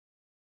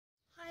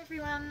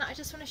everyone, I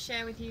just want to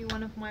share with you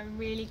one of my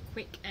really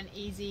quick and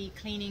easy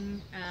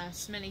cleaning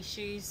smelly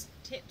shoes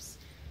tips.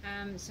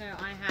 So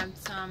I had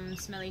some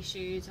smelly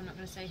shoes, I'm not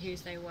going to say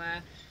whose they were,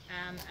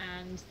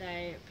 and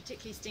they're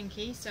particularly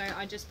stinky, so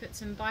I just put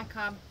some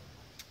bicarb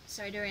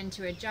soda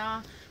into a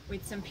jar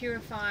with some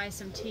Purify,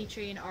 some tea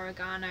tree and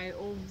oregano,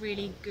 all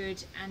really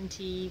good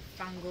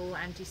anti-fungal,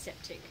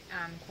 antiseptic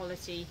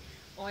quality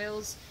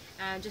oils.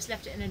 Just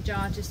left it in a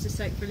jar just to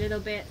soak for a little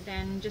bit,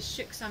 then just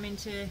shook some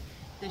into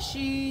the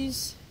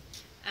shoes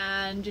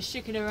and just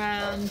shook it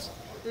around,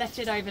 left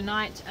it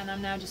overnight, and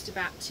I'm now just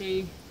about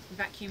to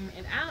vacuum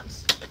it out.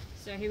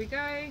 So here we go.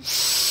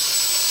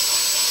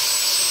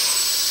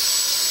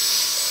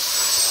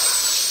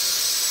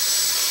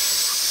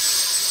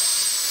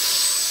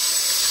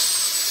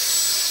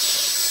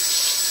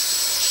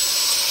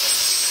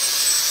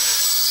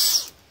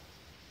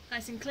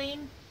 Nice and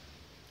clean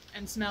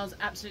and smells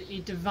absolutely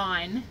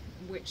divine,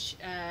 which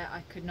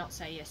I could not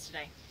say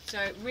yesterday. So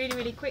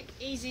really quick,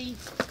 easy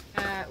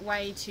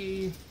way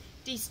to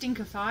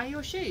de-stinkify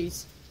your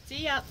shoes.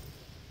 See ya!